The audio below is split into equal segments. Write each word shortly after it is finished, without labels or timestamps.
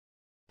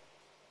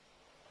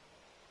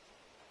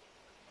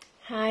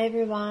Hi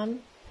everyone,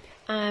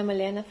 I'm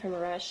Elena from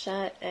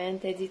Russia and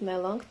I did my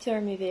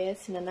long-term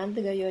EVS in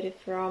Ananda Gaorii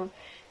from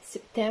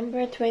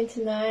September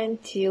 29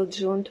 till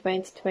June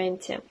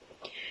 2020.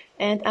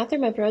 And after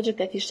my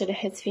project officially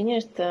has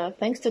finished,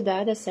 thanks to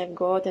Dadas, I've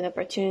got an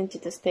opportunity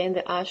to stay in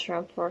the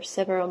ashram for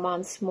several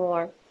months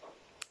more.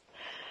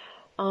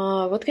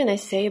 What can I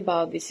say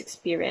about this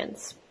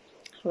experience?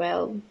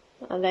 Well,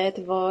 that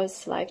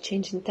was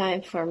life-changing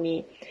time for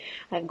me.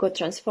 I've got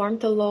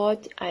transformed a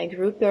lot, I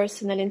grew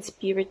personally and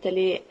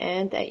spiritually,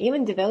 and I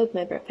even developed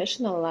my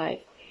professional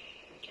life.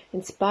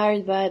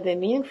 Inspired by the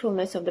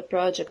meaningfulness of the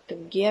project,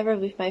 together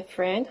with my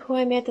friend who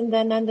I met in the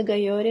Ananda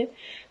Gaorii,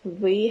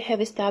 we have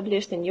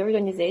established a new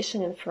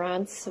organization in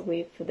France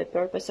with the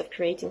purpose of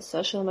creating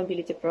social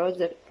mobility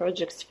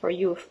projects for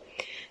youth,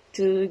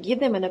 to give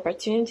them an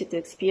opportunity to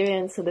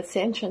experience the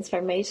same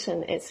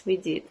transformation as we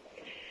did.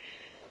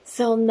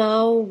 So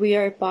now we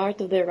are part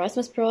of the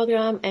Erasmus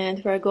program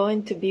and we're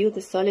going to build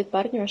a solid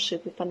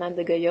partnership with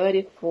Ananda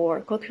Gaorii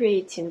for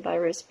co-creating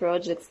various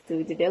projects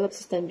to develop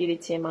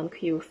sustainability among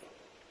youth.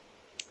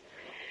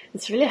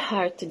 It's really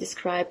hard to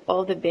describe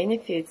all the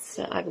benefits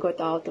I've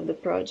got out of the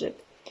project.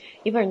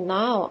 Even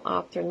now,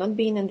 after not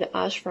being in the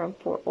ashram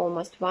for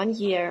almost 1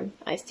 year,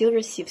 I still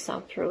receive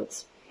some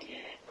fruits.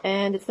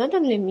 And it's not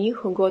only me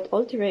who got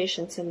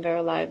alterations in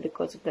their life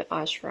because of the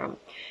ashram.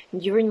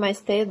 During my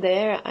stay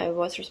there, I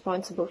was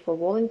responsible for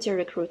volunteer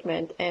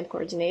recruitment and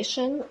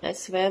coordination,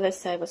 as well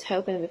as I was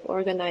helping with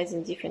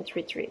organizing different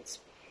retreats.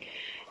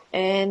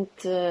 And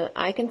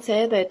I can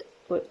say that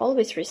we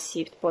always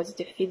received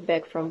positive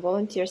feedback from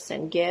volunteers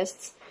and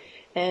guests,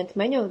 and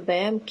many of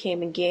them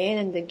came again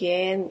and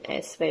again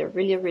as they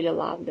really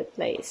loved the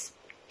place.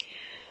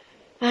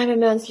 I'm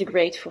immensely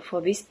grateful for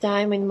this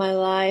time in my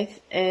life,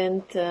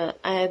 and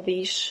I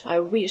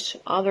wish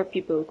other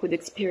people could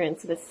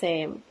experience the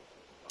same.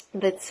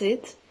 That's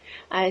it.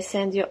 I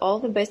send you all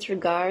the best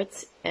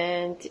regards,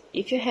 and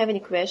if you have any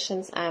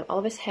questions, I'm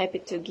always happy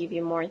to give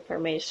you more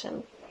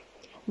information.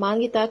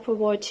 Mangi tak for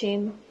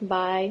watching.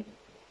 Bye.